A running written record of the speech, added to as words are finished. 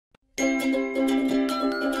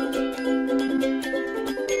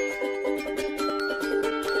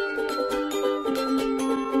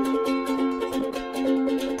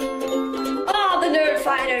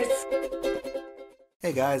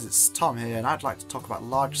Hey guys, it's Tom here, and I'd like to talk about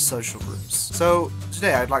large social groups. So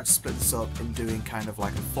today I'd like to split this up in doing kind of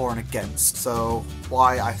like a for and against. So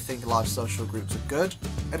why I think large social groups are good,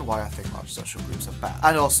 and why I think large social groups are bad.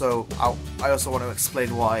 And also, I also want to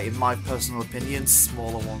explain why, in my personal opinion,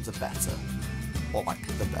 smaller ones are better. Or like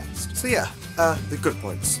the best. So yeah, the good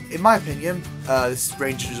points. In my opinion, this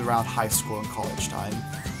ranges around high school and college time,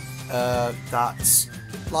 that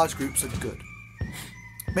large groups are good.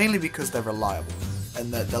 Mainly because they're reliable, and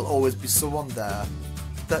that there'll always be someone there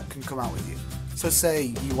that can come out with you. So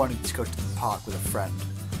say you wanted to go to the park with a friend,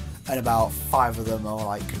 and about 5 of them are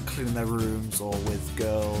like cleaning their rooms, or with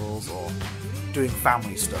girls, or doing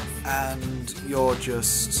family stuff, and you're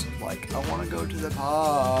just like, I want to go to the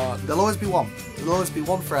park. There'll always be one. There'll always be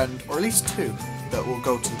one friend, or at least 2, that will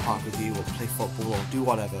go to the park with you, or play football, or do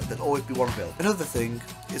whatever. There'll always be one available. Another thing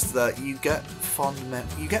is that you get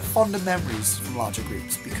fonder memories from larger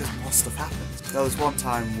groups because more stuff happens. There was one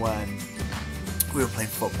time when we were playing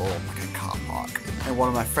football in like a car park, and one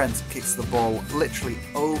of my friends kicks the ball literally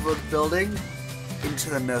over the building into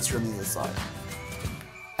the nursery on the other side.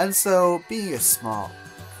 And so, being a smart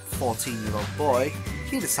 14-year-old boy,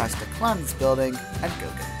 he decides to climb this building and go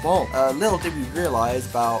get the ball. Little did we realise,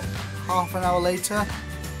 about half an hour later,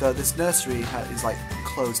 that this nursery is like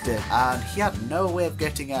closed in, and he had no way of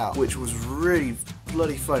getting out, which was really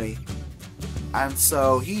bloody funny. And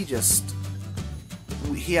so he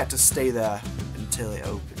had to stay there until it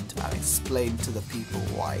opened and explain to the people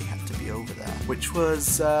why he had to be over there, which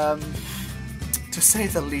was, to say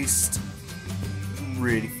the least,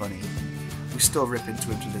 really funny. We still rip into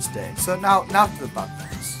it to this day. So now to the bad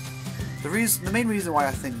things. The main reason why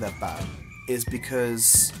I think they're bad is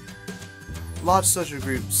because large social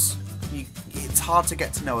groups, it's hard to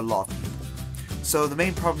get to know a lot of people. So the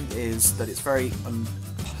main problem is that it's very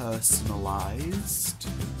unpersonalized,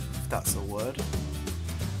 if that's a word.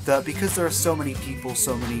 That because there are so many people,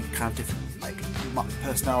 so many kind of different like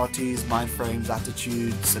personalities, mind frames,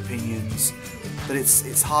 attitudes, opinions, that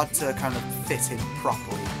it's hard to kind of fit in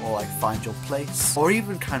properly, or like find your place, or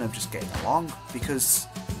even kind of just getting along, because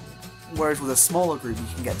whereas with a smaller group you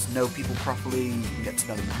can get to know people properly, you can get to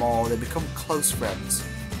know them more, they become close friends.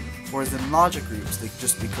 Whereas in larger groups they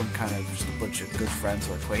just become kind of just a bunch of good friends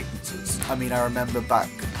or acquaintances. I mean, I remember back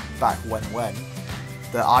when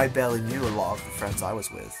that I barely knew a lot of the friends I was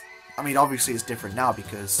with. I mean, obviously it's different now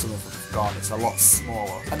because some of them have gone, it's a lot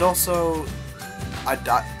smaller. And also,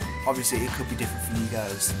 obviously it could be different for you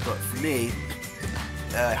guys, but for me,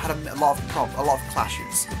 it had a lot of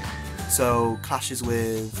clashes. So clashes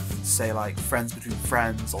with, say, like friends between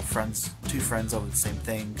friends, or two friends over the same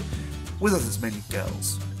thing. With us, it's mainly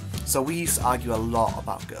girls. So we used to argue a lot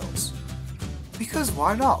about girls. Because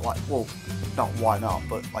why not? Like, well, not why not,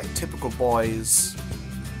 but like typical boys,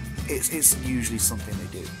 it's usually something they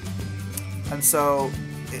do. And so,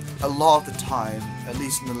 a lot of the time, at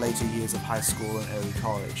least in the later years of high school and early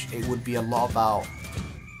college, it would be a lot about,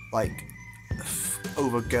 like,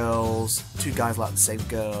 over girls, 2 guys like the same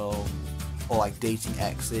girl, or like dating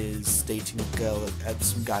exes, dating a girl that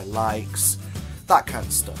some guy likes, that kind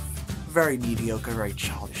of stuff. Very mediocre, very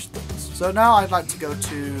childish things. So now I'd like to go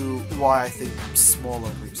to why I think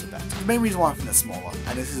smaller groups are better. The main reason why I think they're smaller,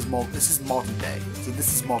 and this is modern day, so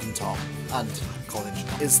this is modern Tom and college,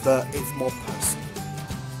 is that it's more personal.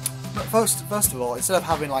 But first of all, instead of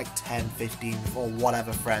having like 10, 15 or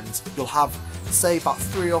whatever friends, you'll have, say, about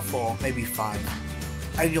 3 or 4, maybe 5.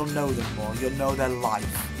 And you'll know them more, you'll know their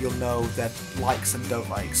life, you'll know their likes and don't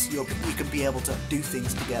likes, you can be able to do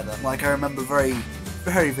things together. Like, I remember very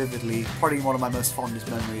vividly, probably one of my most fondest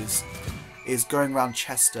memories is going around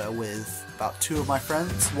Chester with about 2 of my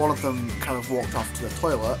friends. One of them kind of walked off to the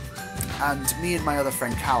toilet, and me and my other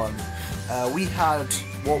friend Callum, we had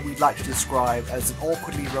what we'd like to describe as an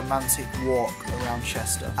awkwardly romantic walk around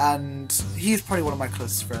Chester. And he's probably one of my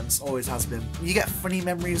closest friends, always has been. You get funny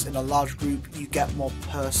memories in a large group, you get more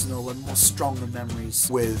personal and more stronger memories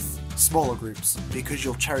with smaller groups, because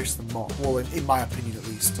you'll cherish them more. Well, in my opinion at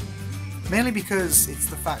least. Mainly because it's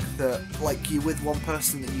the fact that, like, you're with one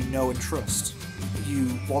person that you know and trust. You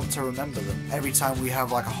want to remember them. Every time we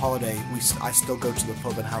have like a holiday, I still go to the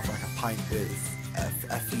pub and have like a pint with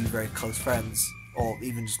a few very close friends, or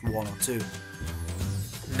even just 1 or 2.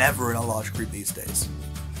 Never in a large group these days.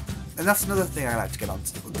 And that's another thing I like to get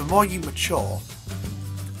onto. The more you mature,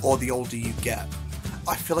 or the older you get,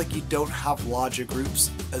 I feel like you don't have larger groups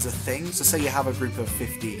as a thing. So say you have a group of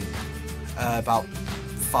 15, about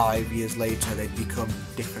 5 years later they'd become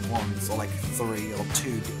different ones, or like 3 or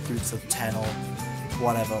 2 groups of 10 or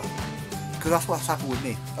whatever. Because that's what's happened with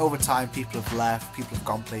me. Over time, people have left, people have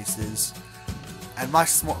gone places, and my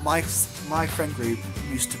friend group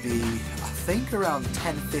used to be, I think, around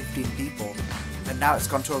 10-15 people, and now it's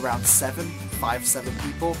gone to around 7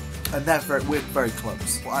 people, and we're very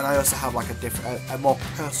close. And I also have like a more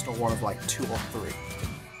personal one of like 2 or 3,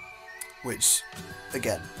 which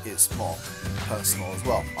again is more personal as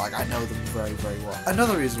well. Like, I know them very, very well.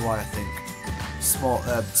 Another reason why I think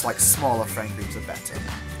smaller friend groups are better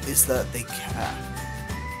is that they care,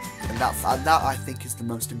 and that I think is the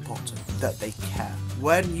most important. That they care.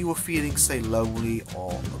 When you were feeling, say, lonely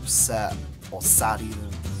or upset or sad even,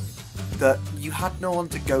 that you had no one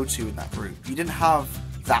to go to in that group. You didn't have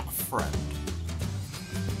that friend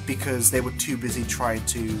because they were too busy trying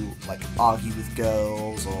to like argue with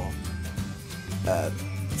girls or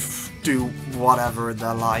do whatever in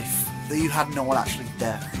their life, that you had no one actually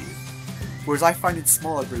there for you. Whereas I find in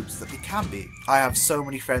smaller groups that they can be. I have so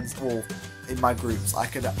many friends all in my groups. I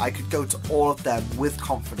could go to all of them with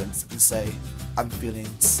confidence and say, I'm feeling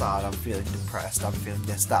sad, I'm feeling depressed, I'm feeling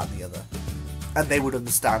this, that and the other. And they would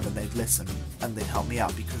understand and they'd listen and they'd help me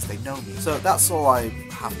out because they know me. So that's all I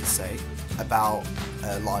have to say about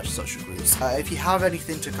large social groups. If you have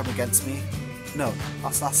anything to come against me, no,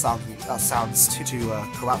 that sounds too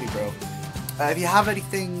come at me, bro. If you have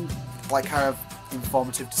anything like kind of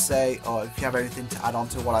informative to say, or if you have anything to add on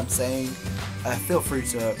to what I'm saying, feel free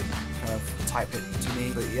to kind of type it to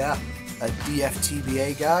me. But yeah,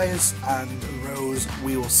 DFTBA guys, and Rose,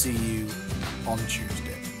 we will see you on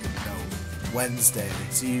Tuesday. No, Wednesday.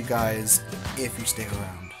 See you guys if you stick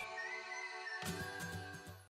around.